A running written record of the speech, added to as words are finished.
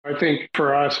I think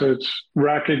for us, it's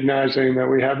recognizing that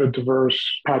we have a diverse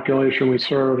population. We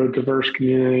serve a diverse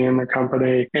community in the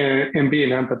company and being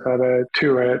empathetic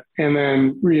to it. And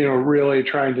then, really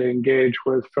trying to engage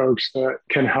with folks that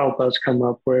can help us come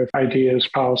up with ideas,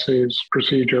 policies,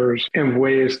 procedures, and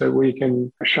ways that we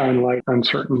can shine light on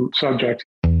certain subjects.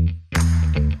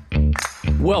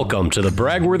 Welcome to the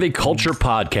Bragworthy Culture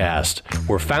Podcast,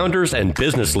 where founders and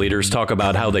business leaders talk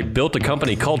about how they built a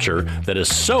company culture that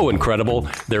is so incredible,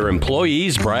 their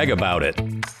employees brag about it.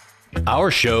 Our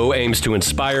show aims to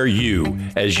inspire you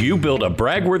as you build a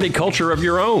bragworthy culture of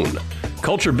your own.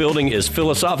 Culture building is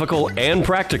philosophical and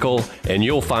practical, and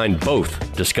you'll find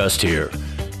both discussed here.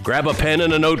 Grab a pen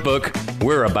and a notebook.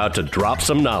 We're about to drop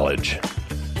some knowledge.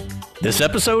 This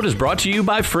episode is brought to you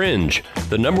by Fringe,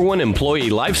 the #1 employee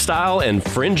lifestyle and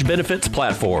fringe benefits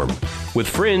platform. With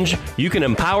Fringe, you can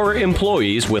empower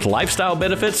employees with lifestyle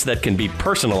benefits that can be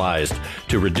personalized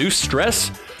to reduce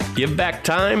stress, give back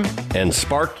time, and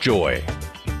spark joy.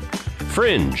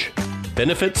 Fringe,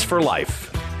 benefits for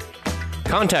life.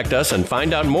 Contact us and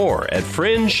find out more at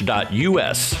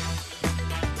fringe.us.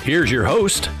 Here's your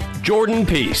host, Jordan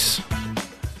Peace.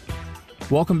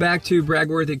 Welcome back to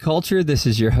Bragworthy Culture. This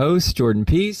is your host, Jordan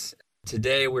Peace.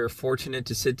 Today, we're fortunate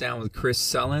to sit down with Chris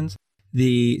Sullens,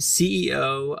 the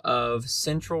CEO of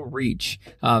CentralReach.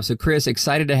 So Chris,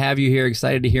 excited to have you here,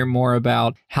 excited to hear more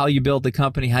about how you built the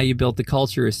company, how you built the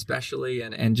culture especially,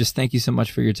 and just thank you so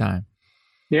much for your time.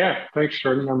 Yeah, thanks,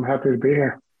 Jordan. I'm happy to be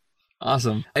here.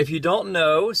 Awesome. If you don't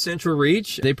know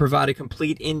CentralReach, they provide a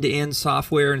complete end-to-end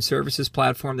software and services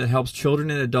platform that helps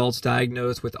children and adults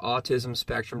diagnosed with autism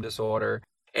spectrum disorder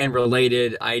and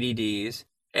related IDDs,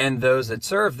 and those that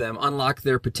serve them unlock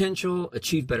their potential,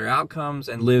 achieve better outcomes,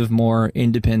 and live more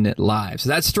independent lives. So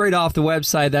that's straight off the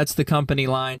website. That's the company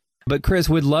line. But Chris,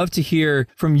 would love to hear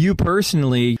from you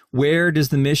personally. Where does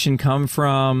the mission come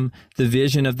from, the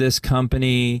vision of this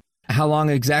company? How long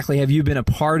exactly have you been a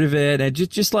part of it? I'd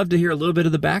just love to hear a little bit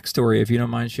of the backstory, if you don't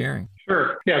mind sharing.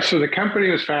 Sure. Yeah. So the company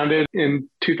was founded in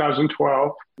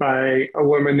 2012 by a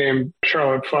woman named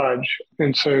Charlotte Fudge.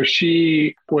 And so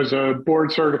she was a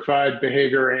board certified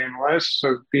behavior analyst,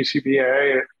 so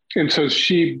BCBA. And so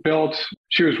she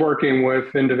was working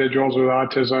with individuals with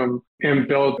autism and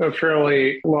built a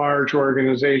fairly large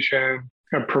organization,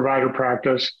 a provider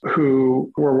practice,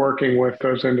 who were working with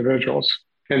those individuals.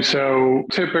 And so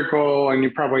typical, and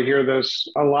you probably hear this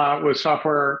a lot with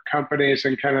software companies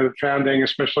and kind of founding,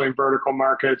 especially in vertical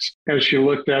markets, as she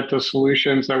looked at the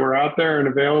solutions that were out there and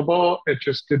available, it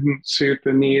just didn't suit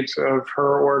the needs of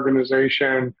her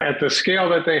organization at the scale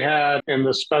that they had and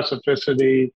the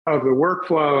specificity of the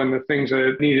workflow and the things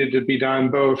that needed to be done,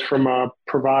 both from a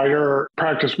provider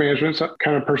practice management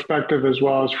kind of perspective, as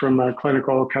well as from a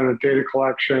clinical kind of data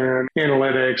collection,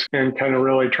 analytics, and kind of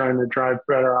really trying to drive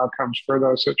better outcomes for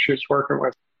those that she's working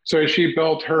with. So as she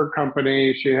built her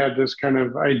company, she had this kind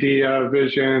of idea,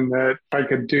 vision that if I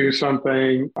could do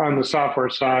something on the software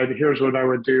side, here's what I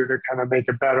would do to kind of make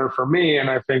it better for me. And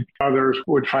I think others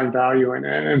would find value in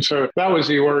it. And so that was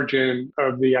the origin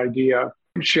of the idea.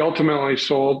 She ultimately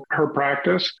sold her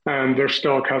practice, and they're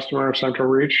still a customer of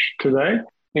CentralReach today,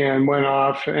 and went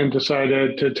off and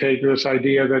decided to take this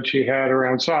idea that she had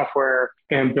around software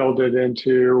and build it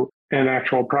into an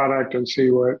actual product and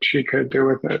see what she could do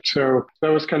with it. So that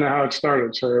was kind of how it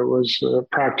started. So it was a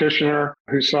practitioner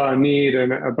who saw a need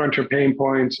and a bunch of pain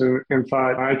points and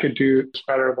thought, I could do this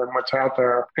better than what's out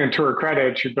there. And to her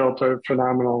credit, she built a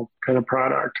phenomenal kind of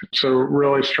product. So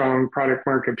really strong product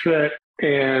market fit.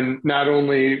 And not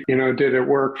only, did it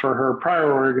work for her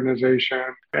prior organization,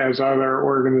 as other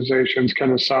organizations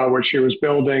kind of saw what she was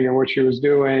building and what she was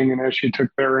doing, and as she took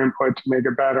their input to make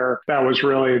it better, that was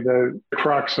really the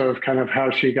crux of kind of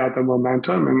how she got the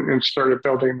momentum and started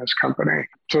building this company.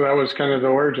 So that was kind of the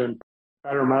origin.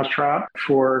 Better mousetrap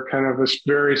for kind of this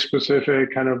very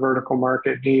specific kind of vertical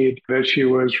market need that she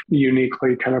was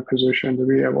uniquely kind of positioned to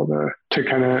be able to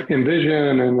kind of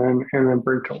envision and then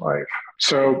bring to life.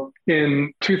 So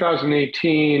in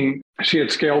 2018, she had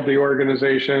scaled the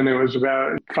organization. It was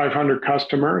about 500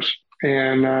 customers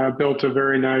and built a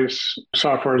very nice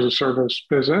software as a service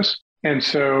business. And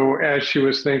so as she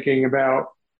was thinking about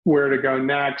where to go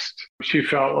next, she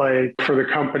felt like for the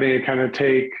company to kind of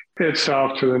take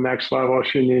itself to the next level,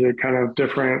 she needed kind of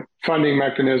different funding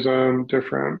mechanism,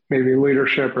 different maybe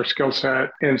leadership or skill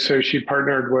set. And so she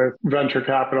partnered with venture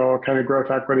capital kind of growth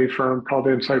equity firm called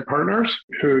Insight Partners,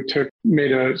 who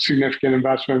made a significant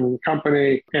investment in the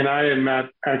company. And I had met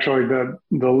actually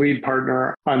the lead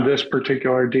partner on this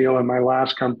particular deal in my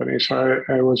last company. So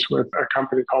I was with a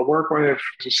company called Workwave,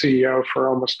 as a CEO for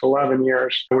almost 11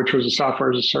 years, which was a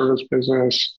software as a service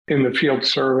business in the field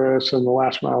service and the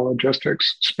last mile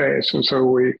logistics space. And so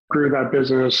we grew that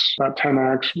business about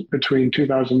 10x between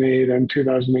 2008 and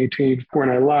 2018. When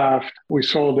I left, we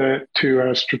sold it to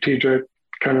a strategic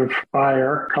kind of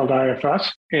buyer called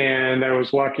IFS. And I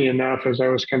was lucky enough, as I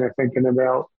was kind of thinking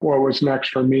about what was next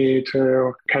for me,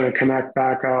 to kind of connect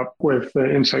back up with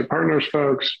the Insight Partners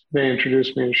folks. They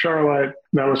introduced me to Charlotte.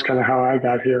 That was kind of how I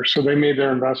got here. So they made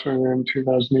their investment in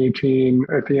 2018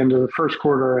 at the end of the first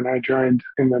quarter, and I joined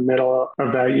in the middle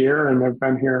of that year, and I've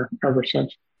been here ever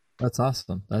since. That's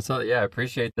awesome. That's all. Yeah, I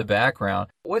appreciate the background.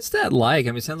 What's that like? I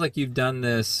mean, it sounds like you've done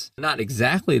this, not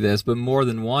exactly this, but more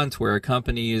than once, where a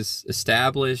company is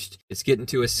established, it's getting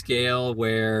to a scale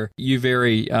where you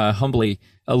very humbly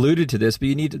alluded to this, but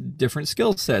you need different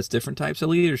skill sets, different types of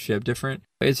leadership,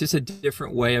 it's just a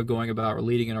different way of going about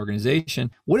leading an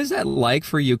organization. What is that like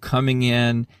for you coming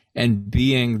in and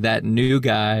being that new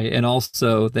guy and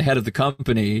also the head of the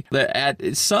company that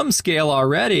at some scale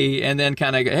already, and then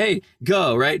kind of, hey,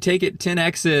 go, right? Take it,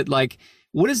 10x it. Like,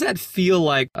 what does that feel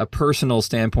like, a personal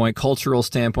standpoint, cultural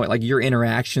standpoint, like your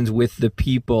interactions with the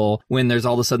people when there's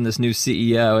all of a sudden this new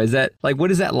CEO? Is that like,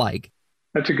 what is that like?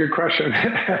 That's a good question.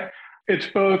 It's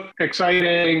both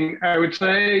exciting, I would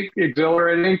say,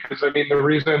 exhilarating, because I mean, the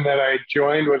reason that I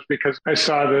joined was because I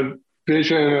saw the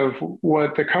vision of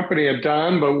what the company had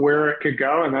done, but where it could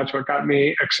go. And that's what got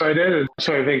me excited. And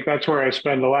so I think that's where I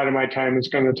spend a lot of my time, is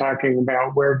kind of talking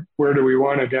about where do we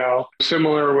want to go.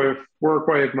 Similar with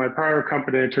Workwave, my prior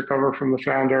company, I took over from the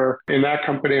founder. In that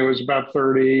company, it was about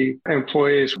 30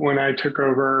 employees. When I took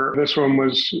over, this one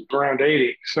was around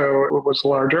 80. So it was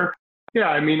larger. Yeah,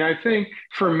 I mean, I think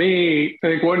for me, I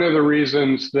think one of the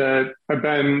reasons that I've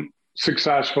been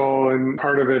successful, and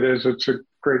part of it is it's a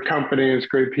great company, it's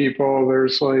great people.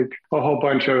 There's like a whole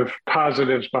bunch of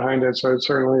positives behind it. So it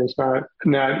certainly is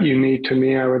not unique to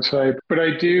me, I would say. But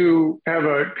I do have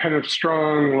a kind of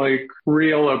strong, like,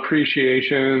 real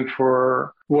appreciation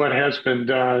for what has been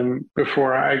done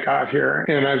before I got here.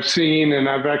 And I've seen, and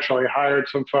I've actually hired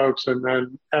some folks and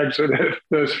then exited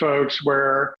those folks,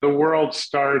 where the world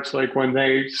starts like when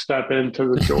they step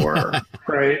into the door,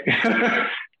 right?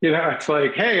 It's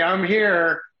like, hey, I'm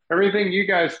here. Everything you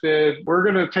guys did, we're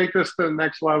going to take this to the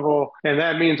next level. And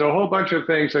that means a whole bunch of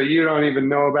things that you don't even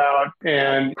know about,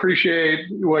 and appreciate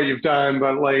what you've done.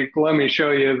 But like, let me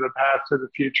show you the path to the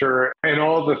future and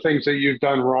all the things that you've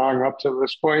done wrong up to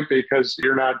this point, because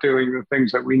you're not doing the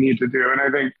things that we need to do. And I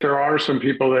think there are some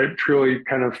people that truly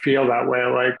kind of feel that way.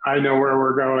 Like, I know where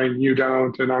we're going, you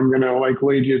don't, and I'm going to like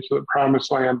lead you to the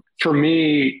promised land. For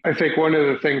me, I think one of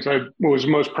the things I was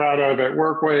most proud of at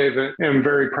Workwave and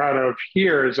very proud of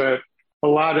here is that a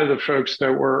lot of the folks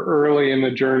that were early in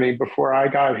the journey before I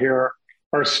got here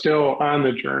are still on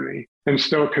the journey and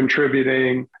still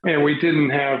contributing. And we didn't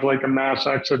have like a mass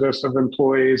exodus of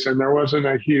employees, and there wasn't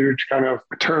a huge kind of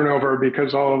turnover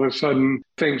because all of a sudden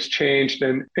things changed.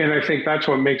 And I think that's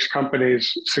what makes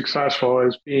companies successful,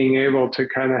 is being able to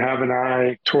kind of have an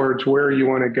eye towards where you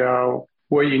want to go,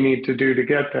 what you need to do to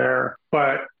get there,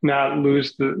 but not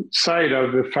lose the sight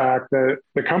of the fact that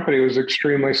the company was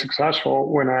extremely successful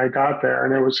when I got there.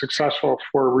 And it was successful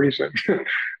for a reason.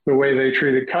 The way they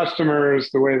treated customers,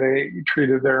 the way they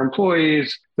treated their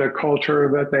employees, the culture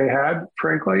that they had,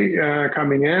 frankly,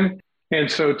 coming in.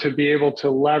 And so to be able to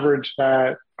leverage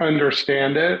that,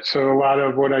 understand it. So a lot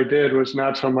of what I did was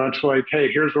not so much like,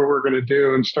 hey, here's what we're going to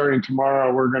do, and starting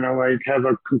tomorrow, we're going to like have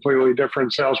a completely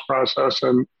different sales process.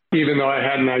 And even though I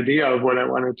had an idea of what I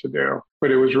wanted to do, but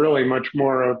it was really much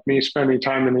more of me spending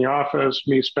time in the office,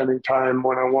 me spending time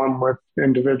one-on-one with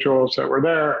individuals that were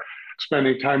there,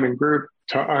 spending time in group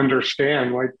to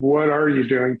understand, like, what are you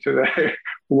doing today?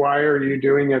 Why are you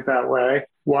doing it that way?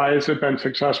 Why has it been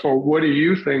successful? What do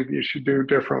you think you should do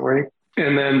differently?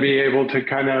 And then be able to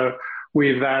kind of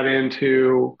weave that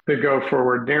into the go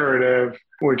forward narrative,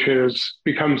 which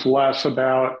becomes less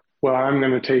about, well, I'm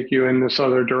going to take you in this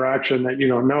other direction that you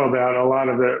don't know about. A lot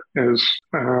of it is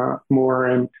more,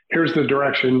 and here's the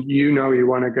direction you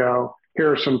want to go. Here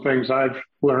are some things I've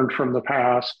learned from the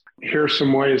past. Here's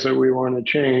some ways that we want to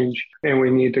change, and we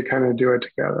need to kind of do it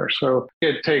together. So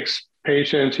it takes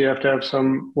patience. You have to have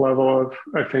some level of,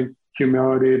 I think,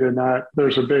 humility to not,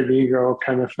 there's a big ego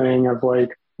kind of thing of like,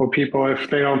 well, people, if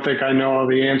they don't think I know all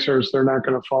the answers, they're not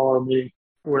going to follow me.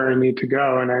 where I need to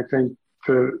go. And I think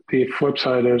the flip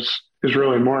side is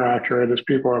really more accurate, as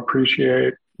people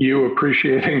appreciate you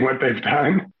appreciating what they've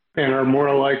done and are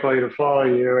more likely to follow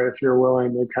you if you're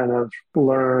willing to kind of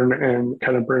learn and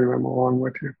kind of bring them along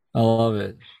with you. I love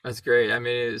it. That's great. I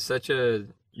mean, it's such a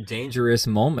dangerous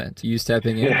moment, you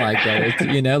stepping in like that.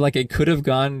 It's, like it could have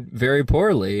gone very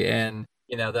poorly. And,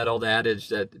 that old adage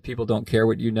that people don't care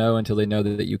what you know until they know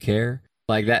that you care.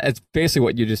 Like that, it's basically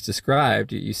what you just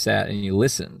described. You sat and you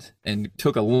listened and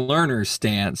took a learner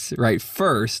stance right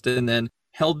first, and then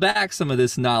held back some of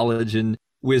this knowledge and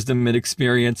wisdom and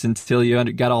experience until you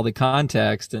got all the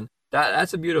context. And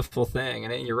that's a beautiful thing.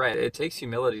 And you're right. It takes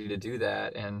humility to do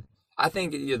that. And I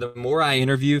think the more I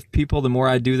interview people, the more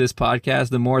I do this podcast,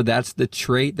 the more that's the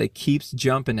trait that keeps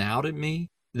jumping out at me,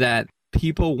 that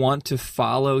people want to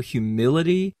follow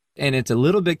humility. And it's a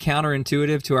little bit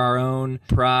counterintuitive to our own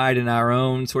pride and our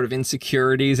own sort of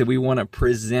insecurities that we want to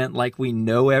present like we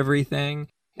know everything.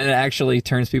 And it actually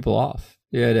turns people off.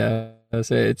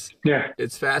 So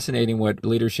it's fascinating what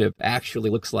leadership actually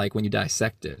looks like when you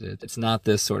dissect it. It's not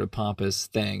this sort of pompous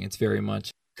thing. It's very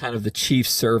much kind of the chief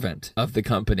servant of the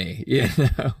company.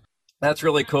 That's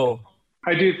really cool.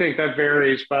 I do think that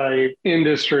varies by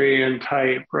industry and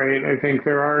type, right? I think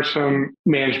there are some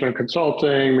management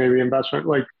consulting, maybe investment,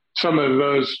 like some of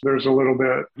those, there's a little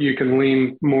bit, you can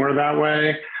lean more that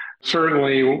way.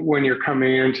 Certainly when you're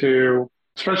coming into,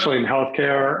 especially in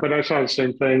healthcare, but I saw the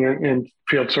same thing in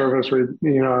field service.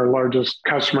 Our largest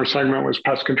customer segment was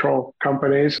pest control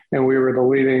companies, and we were the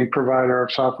leading provider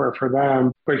of software for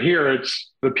them. But here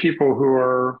it's the people who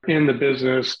are in the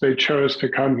business, they chose to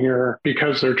come here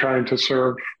because they're trying to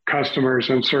serve customers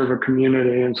and serve a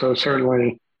community. And so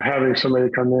certainly having somebody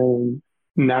come in and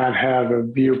not have a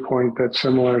viewpoint that's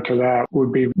similar to that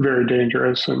would be very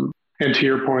dangerous. And to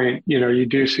your point, you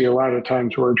do see a lot of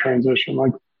times where a transition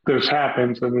like this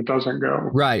happens and it doesn't go.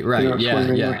 Right.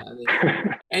 Yeah.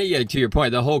 And to your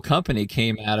point, the whole company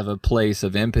came out of a place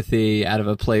of empathy, out of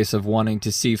a place of wanting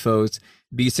to see folks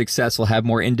be successful, have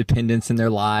more independence in their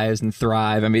lives and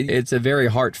thrive. I mean, it's a very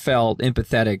heartfelt,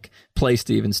 empathetic place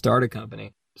to even start a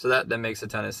company. So that makes a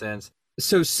ton of sense.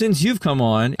 So since you've come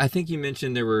on, I think you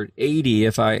mentioned there were 80,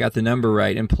 if I got the number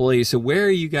right, employees. So where are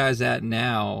you guys at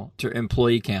now to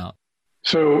employee count?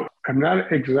 So I'm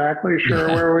not exactly sure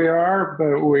where we are,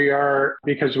 but we are,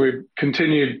 because we've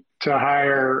continued to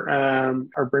hire,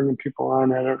 are bringing people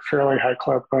on at a fairly high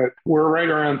clip, but we're right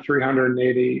around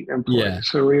 380 employees. Yeah.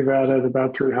 So we've added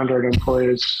about 300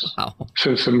 employees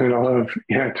since the middle of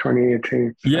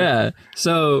 2018. Yeah.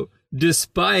 So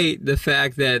despite the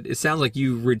fact that it sounds like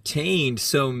you retained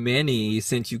so many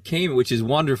since you came, which is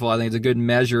wonderful. I think it's a good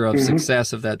measure of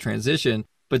success of that transition,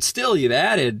 but still you've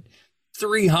added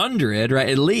 300, right?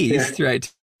 At least, right,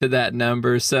 to that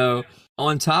number. So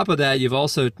on top of that, you've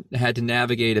also had to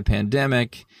navigate a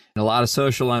pandemic and a lot of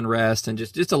social unrest and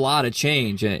just a lot of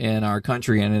change in our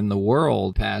country and in the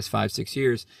world past 5-6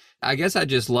 years. I guess I'd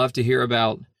just love to hear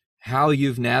about how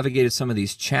you've navigated some of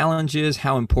these challenges,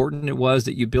 how important it was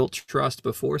that you built trust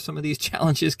before some of these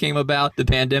challenges came about, the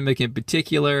pandemic in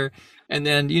particular, and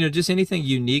then, just anything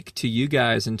unique to you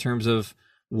guys in terms of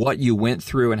what you went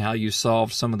through and how you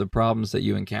solved some of the problems that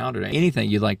you encountered.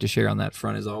 Anything you'd like to share on that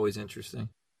front is always interesting.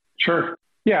 Sure.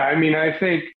 Yeah. I mean, I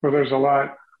think, there's a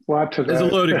lot to that. It's a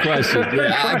loaded question.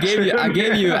 Yeah, I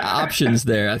gave you options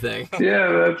there, I think.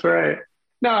 Yeah, that's right.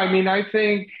 No, I mean, I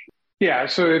think,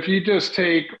 so if you just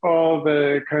take all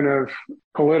the kind of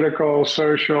political,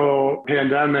 social,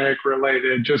 pandemic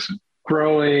related, just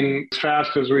growing as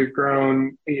fast as we've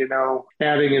grown,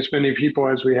 adding as many people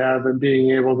as we have and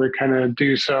being able to kind of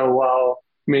do so while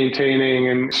maintaining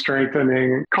and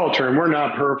strengthening culture. And we're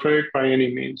not perfect by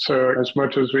any means. So as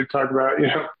much as we talk about,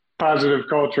 positive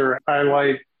culture, I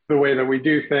like the way that we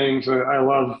do things. I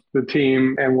love the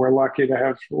team and we're lucky to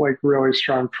have really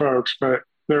strong folks, but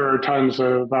there are tons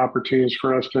of opportunities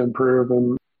for us to improve.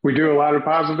 And we do a lot of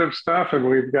positive stuff and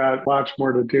we've got lots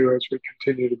more to do as we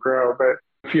continue to grow. But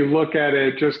if you look at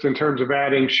it just in terms of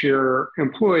adding sheer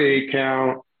employee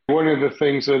count, one of the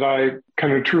things that I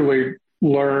kind of truly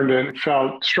learned and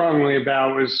felt strongly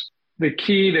about was the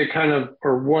key to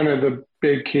one of the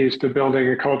big keys to building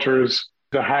a culture is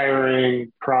the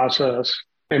hiring process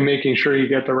and making sure you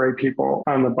get the right people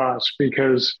on the bus,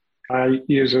 because I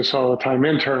use this all the time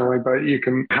internally, but you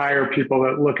can hire people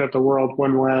that look at the world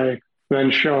one way, then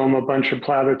show them a bunch of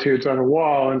platitudes on a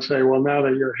wall and say, well, now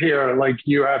that you're here,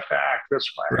 you have to act this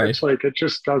way. Right. It's it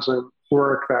just doesn't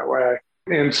work that way.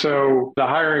 And so the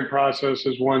hiring process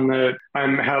is one that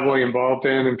I'm heavily involved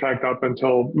in. In fact, up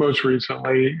until most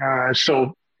recently, I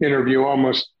still interview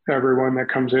almost everyone that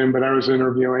comes in, but I was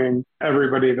interviewing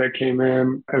everybody that came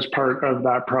in as part of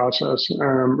that process,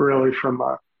 really from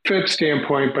a fit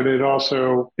standpoint, but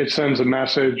it sends a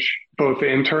message both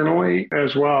internally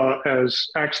as well as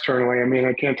externally. I mean,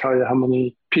 I can't tell you how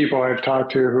many people I've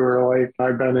talked to who are like,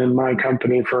 I've been in my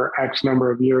company for X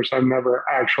number of years. I've never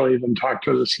actually even talked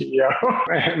to the CEO.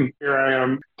 And here I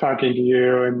am talking to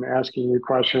you and asking you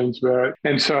questions.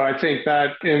 And so I think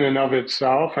that in and of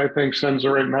itself, I think sends the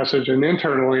right message. And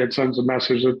internally, it sends a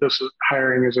message that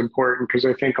hiring is important, because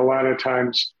I think a lot of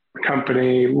times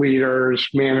company leaders,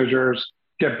 managers,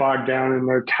 get bogged down in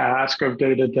their task of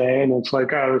day to day. And it's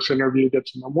like, oh, this interview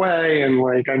gets in the way. And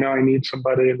like, I know I need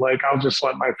somebody, like, I'll just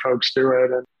let my folks do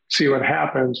it and see what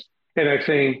happens. And I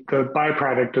think the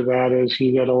byproduct of that is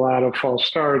you get a lot of false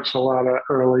starts, a lot of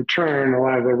early churn, a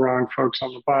lot of the wrong folks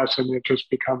on the bus, and it just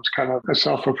becomes kind of a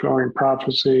self-fulfilling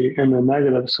prophecy in the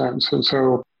negative sense. And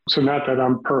so not that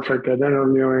I'm perfect at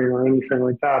interviewing or anything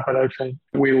like that, but I think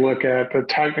we look at the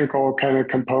technical kind of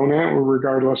component,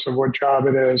 regardless of what job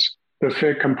it is, the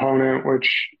fit component,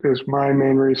 which is my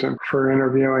main reason for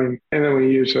interviewing. And then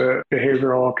we use a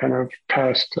behavioral kind of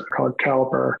test called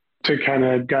Caliper to kind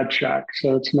of gut check.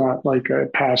 So it's not like a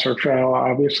pass or fail,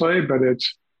 obviously, but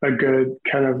it's a good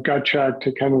kind of gut check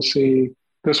to kind of see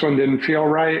this one didn't feel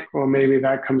right. Well, maybe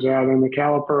that comes out in the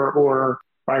Caliper, or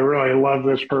I really love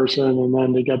this person. And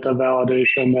then to get the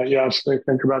validation that, yes, they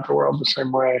think about the world the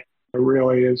same way, it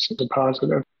really is a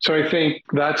positive. So I think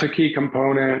that's a key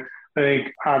component. I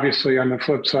think obviously on the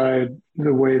flip side,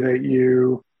 the way that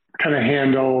you kind of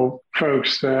handle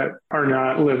folks that are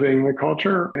not living the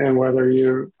culture, and whether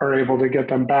you are able to get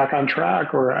them back on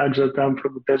track or exit them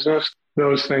from the business,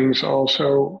 those things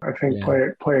also, I think,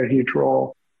 play a huge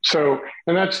role. So,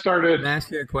 and that started. Can I ask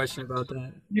you a question about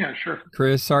that? Yeah, sure.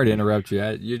 Chris, sorry to interrupt you.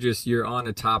 You're on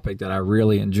a topic that I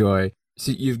really enjoy.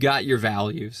 So you've got your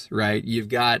values, right? You've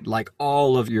got like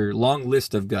all of your long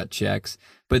list of gut checks,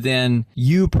 but then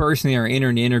you personally are in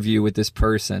an interview with this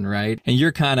person, right? And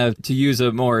you're kind of, to use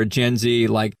a more Gen Z,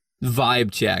 like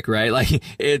vibe check, right? Like,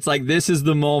 it's like, this is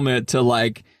the moment to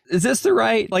like, is this the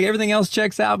right, like everything else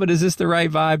checks out, but is this the right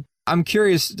vibe? I'm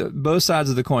curious, both sides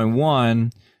of the coin.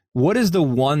 One, what is the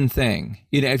one thing,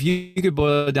 if you could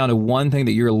boil it down to one thing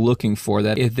that you're looking for,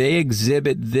 that if they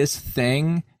exhibit this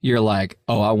thing, you're like,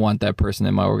 oh, I want that person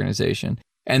in my organization.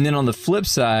 And then on the flip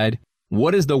side,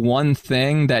 what is the one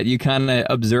thing that you kind of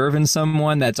observe in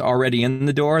someone that's already in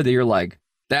the door that you're like,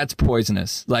 that's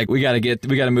poisonous. Like, we got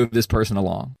to move this person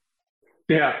along.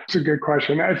 Yeah, it's a good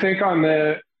question. I think on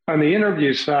the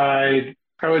interview side,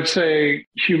 I would say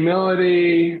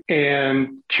humility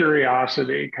and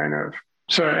curiosity kind of.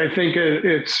 So I think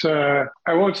it's, I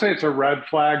won't say it's a red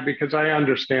flag, because I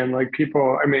understand like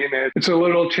people, I mean, it's a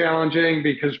little challenging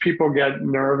because people get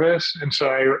nervous. And so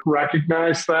I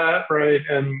recognize that, right?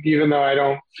 And even though I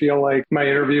don't feel like my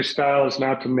interview style is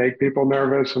not to make people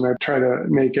nervous, and I try to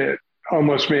make it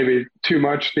almost maybe too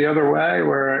much the other way,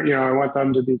 where, I want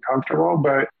them to be comfortable.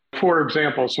 But for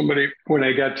example, somebody, when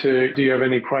I get to, do you have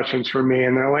any questions for me?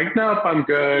 And they're like, nope, I'm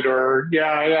good. Or,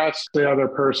 yeah, I asked the other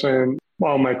person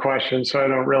all my questions, so I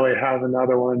don't really have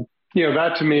another one.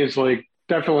 That to me is like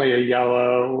definitely a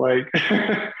yellow, like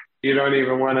you don't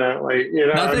even want to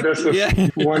like, this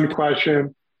is one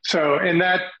question. So, and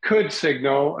that could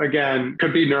signal, again,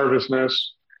 could be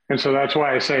nervousness. And so that's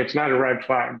why I say it's not a red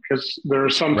flag, because there are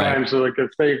sometimes like if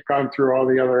they've gone through all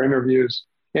the other interviews,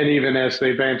 and even as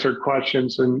they've answered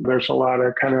questions, and there's a lot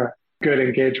of kind of good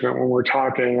engagement when we're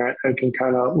talking, I can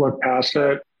kind of look past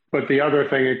it. But the other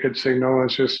thing it could signal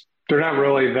is just they're not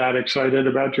really that excited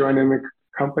about joining the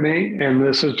company, and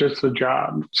this is just a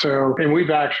job. So, and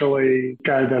we've actually, a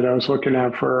guy that I was looking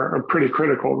at for a pretty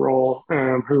critical role,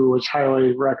 who was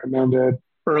highly recommended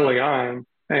early on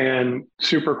and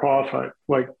super qualified,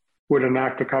 like would have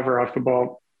knocked the cover off the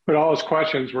ball. But all his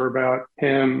questions were about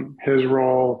him, his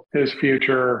role, his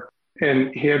future.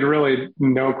 And he had really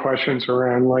no questions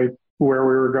around like where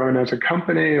we were going as a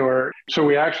company, so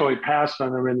we actually passed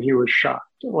on him, and he was shocked,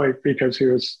 like, because he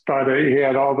thought he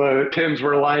had all the Tims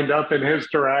were lined up in his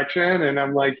direction. And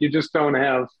I'm like, you just don't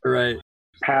have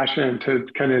passion to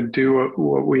kind of do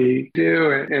what we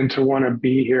do and to want to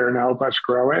be here and help us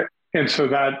grow it. And so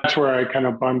that's where I kind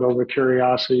of bundle the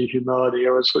curiosity, humility.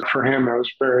 It was, for him, it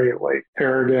was very like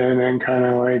arrogant and kind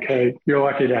of like, hey, you're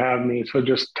lucky to have me, so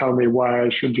just tell me why I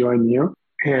should join you.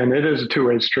 And it is a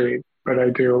two-way street. But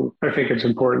I think it's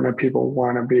important that people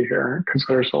want to be here, because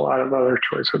there's a lot of other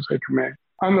choices they can make.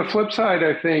 On the flip side,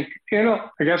 I think,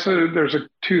 I guess there's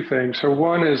two things. So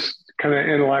one is kind of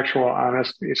intellectual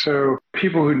honesty. So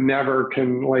people who never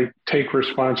can like take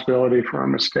responsibility for a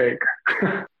mistake.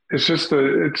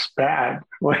 it's bad.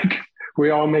 Like we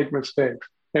all make mistakes.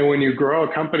 And when you grow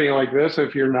a company like this,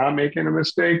 if you're not making a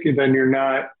mistake, then you're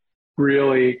not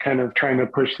really kind of trying to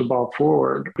push the ball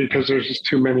forward because there's just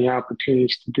too many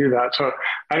opportunities to do that. So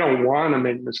I don't want to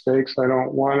make mistakes. I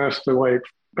don't want us to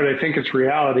but I think it's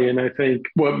reality. And I think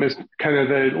what kind of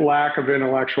the lack of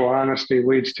intellectual honesty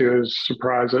leads to is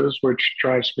surprises, which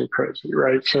drives me crazy,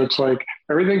 right? So it's like,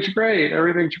 everything's great.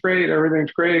 Everything's great.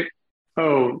 Everything's great.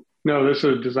 Oh, no, this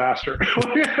is a disaster.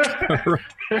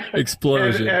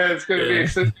 Explosion. And it's going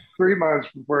to be 3 months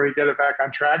before we get it back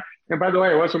on track. And by the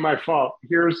way, it wasn't my fault.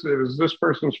 It was this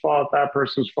person's fault, that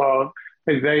person's fault.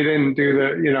 They didn't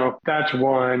do that's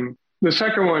one. The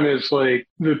second one is like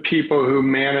the people who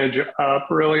manage up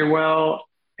really well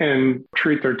and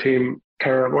treat their team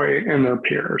terribly and their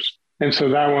peers. And so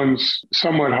that one's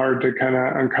somewhat hard to kind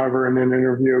of uncover in an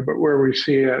interview, but where we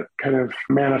see it kind of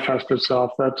manifest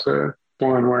itself, that's a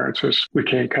one where it's just, we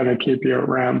can't kind of keep you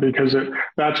around because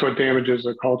that's what damages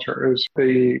the culture is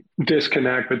the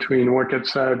disconnect between what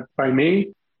gets said by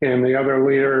me and the other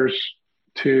leaders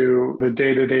to the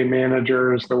day-to-day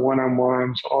managers, the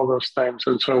one-on-ones, all those things.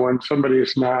 And so when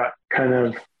somebody's not kind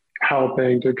of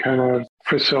helping to kind of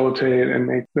facilitate and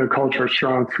make the culture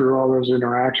strong through all those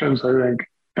interactions, I think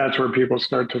that's where people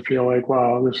start to feel like,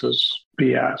 wow, this is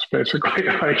BS, basically.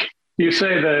 Like, you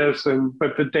say this,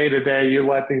 but the day-to-day, you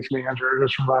let these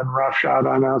managers just run roughshod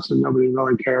on us and nobody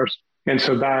really cares. And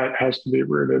so that has to be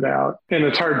rooted out. And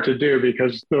it's hard to do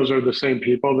because those are the same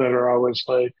people that are always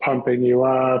like pumping you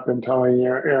up and telling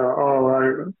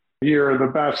you, you're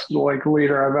the best like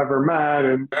leader I've ever met.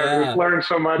 And I've learned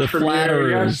so much from you.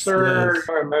 Yes, sir. Yes.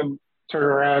 And then turn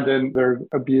around and they're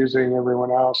abusing everyone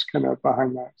else kind of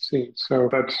behind that scene. So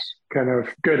that's kind of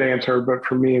good answer. But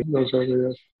for me, those are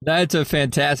the That's a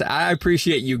fantastic. I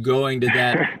appreciate you going to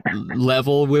that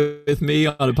level with me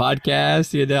on a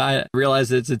podcast. I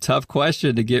realize it's a tough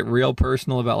question to get real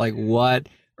personal about like what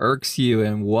irks you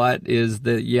and what is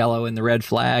the yellow and the red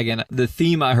flag. And the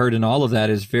theme I heard in all of that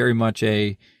is very much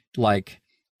a like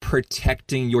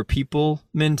protecting your people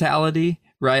mentality.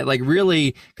 Right? Like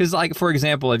really, because like, for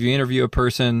example, if you interview a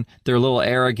person, they're a little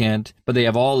arrogant, but they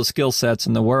have all the skill sets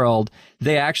in the world,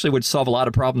 they actually would solve a lot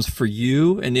of problems for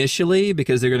you initially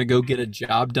because they're going to go get a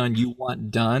job done you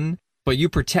want done. But you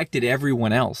protected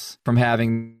everyone else from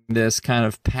having this kind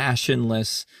of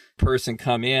passionless person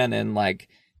come in and like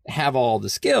have all the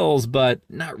skills, but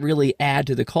not really add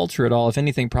to the culture at all. If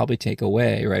anything, probably take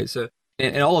away. Right? So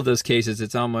in all of those cases,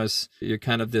 it's almost you're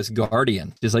kind of this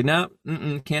guardian. Just like, no,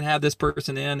 can't have this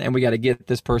person in, and we got to get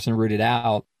this person rooted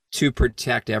out to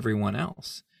protect everyone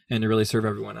else and to really serve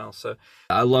everyone else. So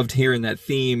I loved hearing that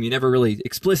theme. You never really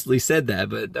explicitly said that,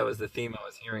 but that was the theme I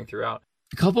was hearing throughout.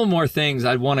 A couple more things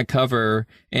I'd want to cover,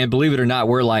 and believe it or not,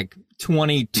 we're like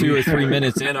 22 or 3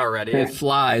 minutes in already. It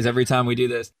flies every time we do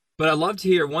this. But I'd love to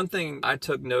hear, one thing I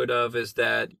took note of is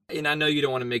that, and I know you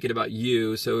don't want to make it about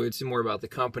you, so it's more about the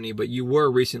company, but you were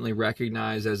recently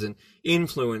recognized as an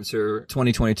influencer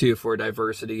 2022 for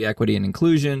diversity, equity, and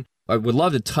inclusion. I would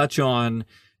love to touch on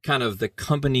kind of the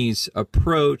company's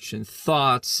approach and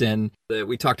thoughts, and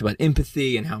we talked about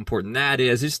empathy and how important that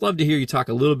is. I'd just love to hear you talk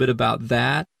a little bit about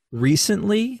that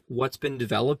recently, what's been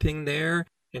developing there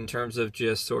in terms of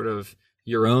just sort of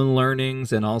your own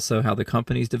learnings and also how the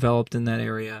company's developed in that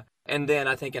area. And then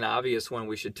I think an obvious one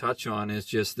we should touch on is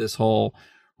just this whole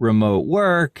remote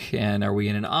work. And are we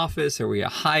in an office? Are we a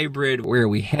hybrid? Where are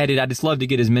we headed? I just love to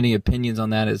get as many opinions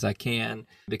on that as I can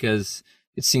because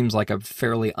it seems like a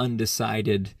fairly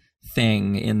undecided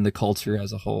thing in the culture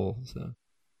as a whole.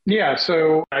 Yeah,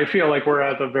 so I feel like we're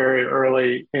at the very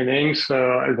early innings.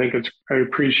 So I think I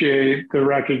appreciate the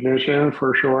recognition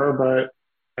for sure,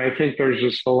 but I think there's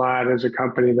just a lot as a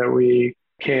company that we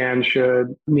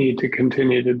should, need to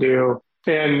continue to do.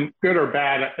 And good or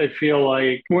bad, I feel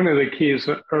like one of the keys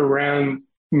around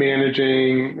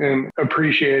managing and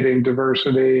appreciating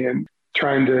diversity and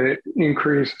trying to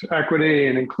increase equity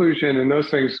and inclusion and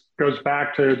those things goes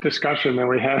back to a discussion that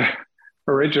we had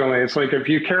originally. It's like if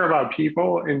you care about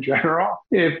people in general,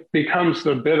 it becomes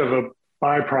a bit of a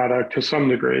byproduct to some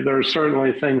degree. There are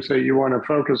certainly things that you want to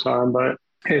focus on,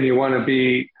 and you want to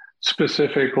be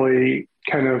specifically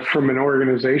kind of from an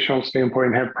organizational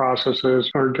standpoint, have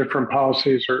processes or different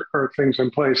policies or things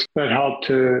in place that help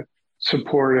to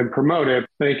support and promote it.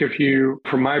 I think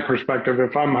from my perspective,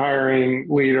 if I'm hiring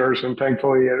leaders, and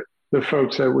thankfully the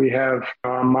folks that we have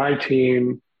on my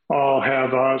team all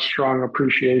have a strong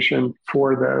appreciation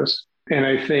for this. And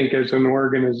I think as an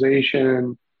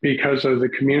organization, because of the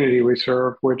community we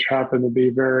serve, which happen to be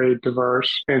very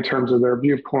diverse in terms of their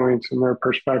viewpoints and their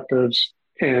perspectives,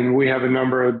 And we have a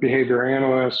number of behavior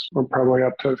analysts. We're probably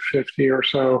up to 50 or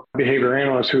so behavior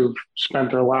analysts who've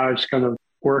spent their lives kind of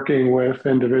working with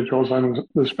individuals on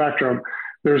the spectrum.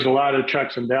 There's a lot of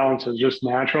checks and balances just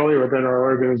naturally within our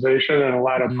organization, and a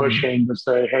lot of pushing to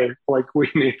say, hey, like, we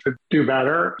need to do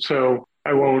better. So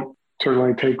I won't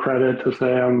certainly take credit to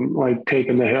say I'm like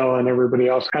taking the hill and everybody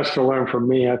else has to learn from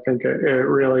me. I think it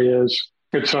really is.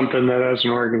 It's something that as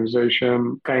an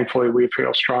organization, thankfully, we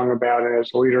feel strong about it as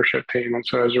a leadership team. And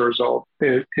so as a result,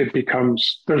 it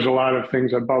becomes, there's a lot of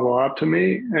things that bubble up to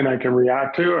me and I can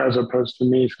react to, as opposed to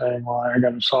me saying, well, I got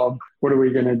to solve, what are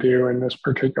we going to do in this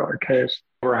particular case?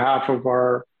 Over half of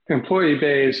our employee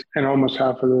base and almost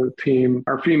half of the team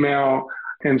are female.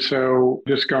 And so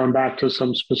just going back to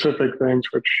some specific things,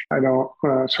 which I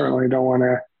certainly don't want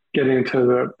to get into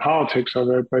the politics of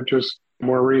it, but just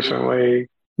more recently,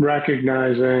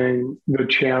 recognizing the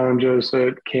challenges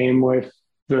that came with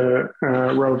the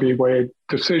Roe v. Wade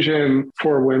decision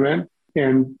for women,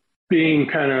 and being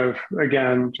kind of,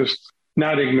 again, just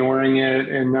not ignoring it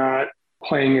and not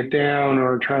playing it down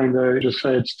or trying to just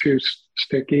say it's too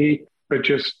sticky, but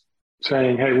just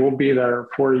saying, hey, we'll be there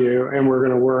for you and we're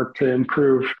going to work to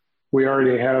improve. We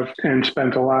already have and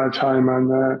spent a lot of time on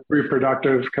the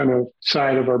reproductive kind of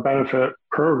side of our benefit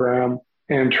program,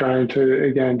 and trying to,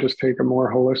 again, just take a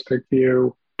more holistic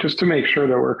view just to make sure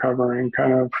that we're covering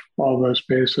kind of all those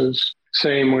bases.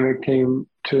 Same when it came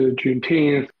to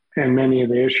Juneteenth and many of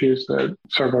the issues that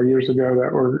several years ago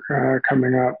that were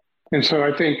coming up. And so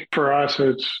I think for us,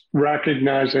 it's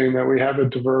recognizing that we have a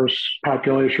diverse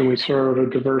population, we serve a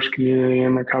diverse community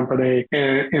in the company,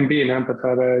 and being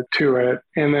empathetic to it.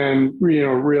 And then,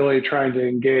 really trying to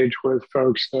engage with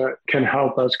folks that can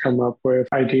help us come up with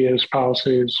ideas,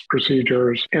 policies,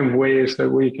 procedures, and ways that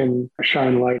we can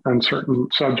shine light on certain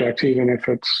subjects, even if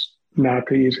it's not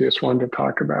the easiest one to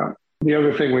talk about. The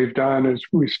other thing we've done is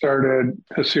we started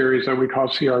a series that we call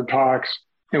CR Talks.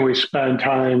 And we spend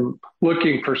time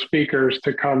looking for speakers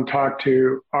to come talk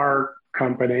to our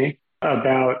company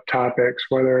about topics,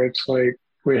 whether it's like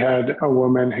we had a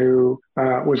woman who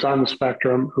was on the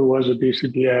spectrum, who was a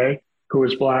BCBA, who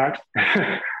was Black.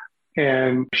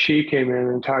 And she came in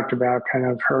and talked about kind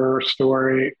of her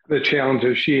story, the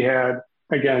challenges she had,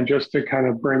 again, just to kind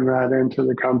of bring that into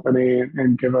the company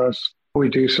and give us, we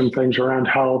do some things around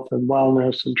health and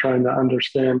wellness and trying to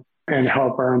understand and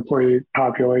help our employee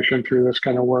population through this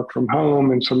kind of work from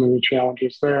home and some of the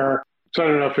challenges there. So I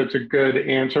don't know if it's a good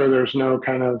answer. There's no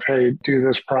kind of, hey, do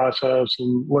this process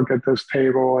and look at this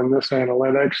table and this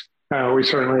analytics. We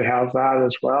certainly have that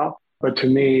as well. But to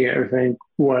me, I think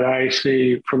what I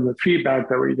see from the feedback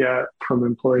that we get from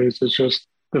employees is just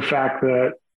the fact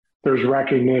that there's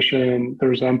recognition,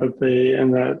 there's empathy,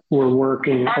 and that we're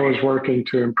always working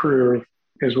to improve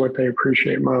is what they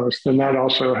appreciate most. And that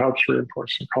also helps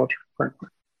reinforce the culture, frankly.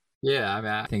 Yeah, I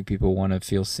mean, I think people want to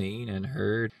feel seen and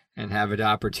heard and have an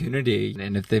opportunity.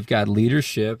 And if they've got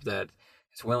leadership that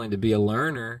is willing to be a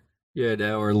learner,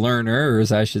 or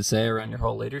learners, I should say, around your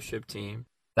whole leadership team,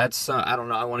 that's, I don't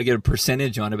know, I want to get a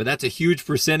percentage on it, but that's a huge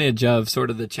percentage of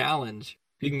sort of the challenge.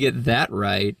 If you can get that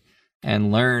right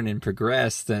and learn and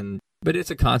progress, but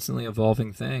it's a constantly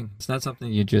evolving thing. It's not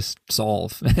something you just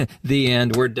solve. The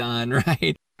end, we're done,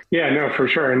 right? Yeah, no, for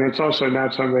sure. And it's also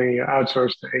not something you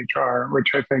outsource to HR, which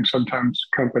I think sometimes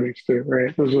companies do,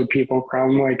 right? This is a people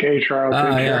problem, like HR.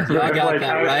 Yeah. I got like,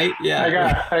 that, right?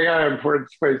 Yeah. I got important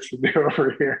things to do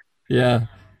over here. Yeah.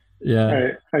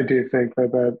 I do think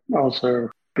that also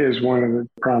is one of the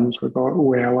problems with the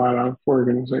way a lot of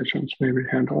organizations maybe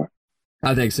handle it.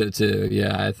 I think so too.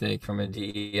 Yeah, I think from a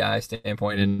DEI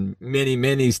standpoint and many,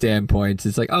 many standpoints,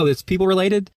 it's like, oh, it's people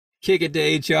related. Kick it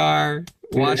to HR,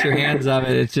 wash your hands of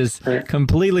it. It's just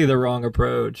completely the wrong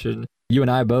approach. And you and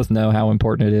I both know how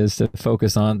important it is to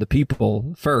focus on the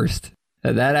people first.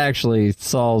 That actually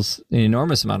solves an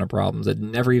enormous amount of problems that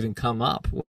never even come up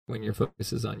when your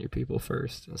focus is on your people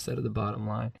first instead of the bottom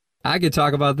line. I could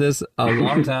talk about this a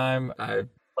long time. I've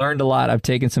learned a lot. I've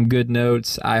taken some good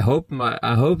notes. I hope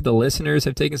the listeners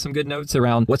have taken some good notes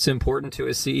around what's important to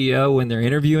a CEO when they're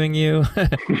interviewing you.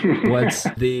 What's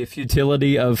the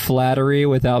futility of flattery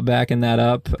without backing that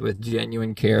up with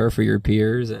genuine care for your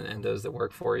peers and those that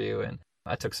work for you. And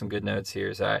I took some good notes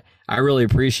here. So I really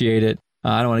appreciate it.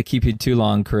 I don't want to keep you too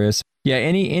long, Chris. Yeah,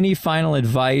 any final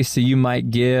advice that you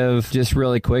might give just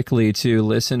really quickly to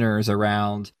listeners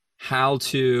around how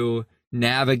to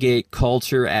navigate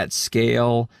culture at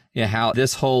scale, how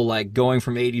this whole like going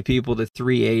from 80 people to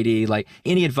 380, like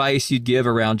any advice you'd give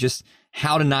around just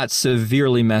how to not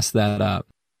severely mess that up?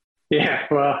 Yeah,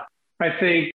 well, I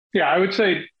think, I would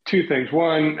say two things.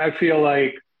 One, I feel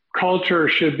like culture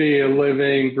should be a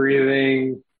living,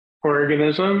 breathing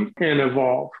organism and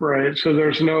evolve, right? So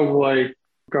there's no like,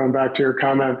 going back to your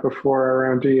comment before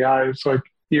around DEI, it's like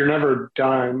you're never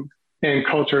done, and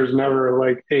culture is never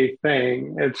like a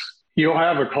thing. It's you'll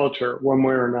have a culture one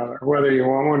way or another, whether you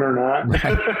want one or not.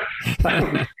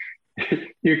 Right.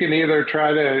 You can either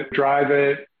try to drive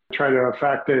it, try to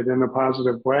affect it in a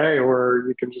positive way, or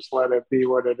you can just let it be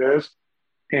what it is.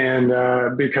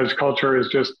 And because culture is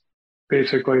just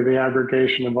basically the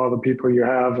aggregation of all the people you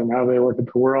have and how they look at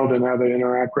the world and how they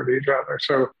interact with each other.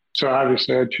 So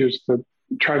obviously I choose to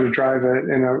try to drive it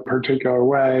in a particular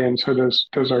way. And so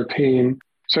does our team.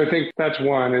 So I think that's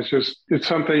one. It's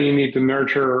something you need to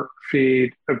nurture,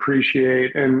 feed,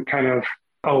 appreciate, and kind of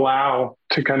allow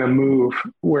to kind of move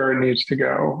where it needs to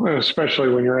go, especially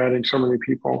when you're adding so many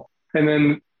people. And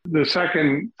then the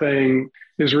second thing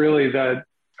is really that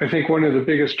I think one of the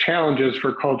biggest challenges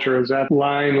for culture is that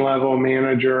line level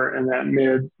manager and that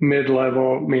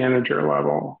mid-level manager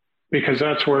level, because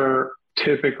that's where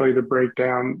typically the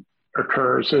breakdown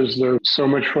occurs. Is there's so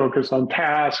much focus on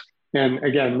task. And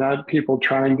again, not people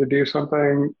trying to do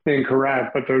something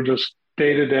incorrect, but they're just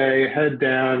day to day, head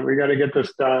down. We got to get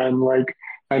this done. Like,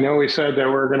 I know we said that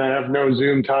we're going to have no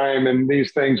Zoom time and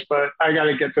these things, but I got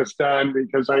to get this done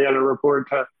because I got to report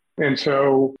to. And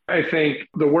so I think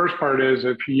the worst part is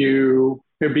it'd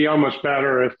be almost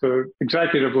better if the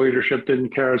executive leadership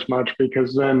didn't care as much,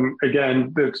 because then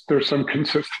again, there's some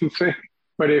consistency.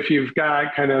 But if you've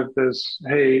got kind of this,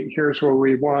 hey, here's what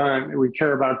we want, we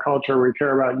care about culture, we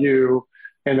care about you,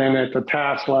 and then at the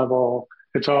task level,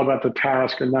 it's all about the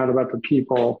task and not about the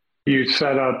people, you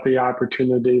set up the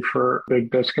opportunity for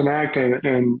big disconnect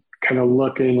and kind of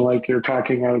looking like you're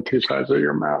talking out of two sides of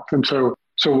your mouth. And so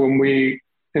when we,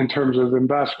 in terms of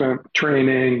investment,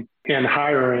 training, and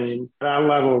hiring, that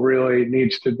level really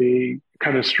needs to be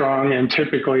kind of strong. And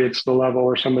typically it's the level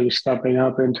where somebody's stepping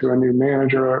up into a new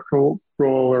manager role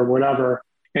or whatever.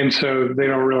 And so they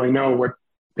don't really know what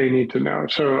they need to know.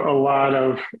 So a lot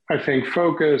of, I think,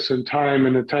 focus and time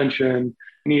and attention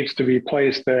needs to be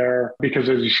placed there, because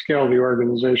as you scale the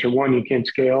organization, one, you can't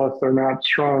scale if they're not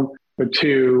strong, but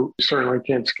two, you certainly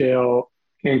can't scale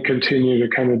and continue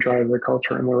to kind of drive the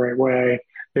culture in the right way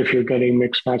if you're getting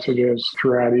mixed messages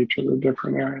throughout each of the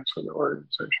different areas of the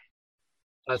organization.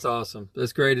 That's awesome.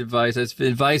 That's great advice. That's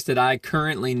advice that I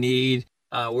currently need.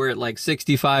 We're at like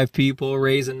 65 people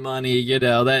raising money,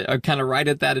 that are kind of right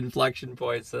at that inflection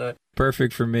point. So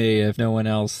perfect for me, if no one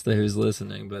else who's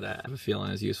listening, but I have a feeling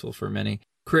it's useful for many.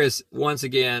 Chris, once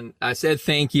again, I said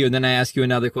thank you, and then I asked you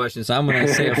another question. So I'm going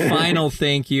to say a final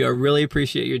thank you. I really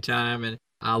appreciate your time, and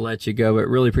I'll let you go, but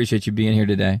really appreciate you being here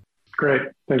today. Great.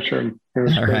 Thanks, Jordan. It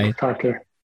was great to talk to you.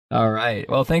 All right.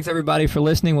 Well, thanks everybody for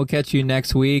listening. We'll catch you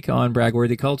next week on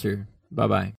Bragworthy Culture.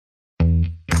 Bye-bye.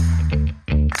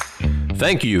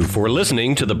 Thank you for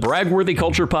listening to the Bragworthy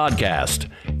Culture Podcast.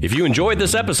 If you enjoyed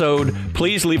this episode,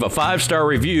 please leave a 5-star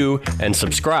review and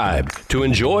subscribe to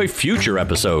enjoy future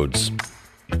episodes.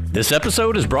 This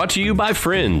episode is brought to you by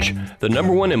Fringe, the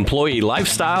 #1 employee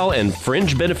lifestyle and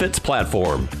fringe benefits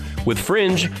platform. With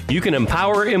Fringe, you can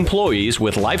empower employees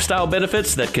with lifestyle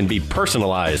benefits that can be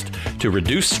personalized to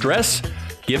reduce stress,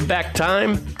 give back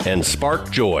time, and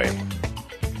spark joy.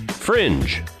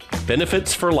 Fringe,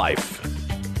 benefits for life.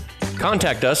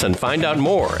 Contact us and find out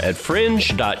more at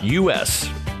fringe.us.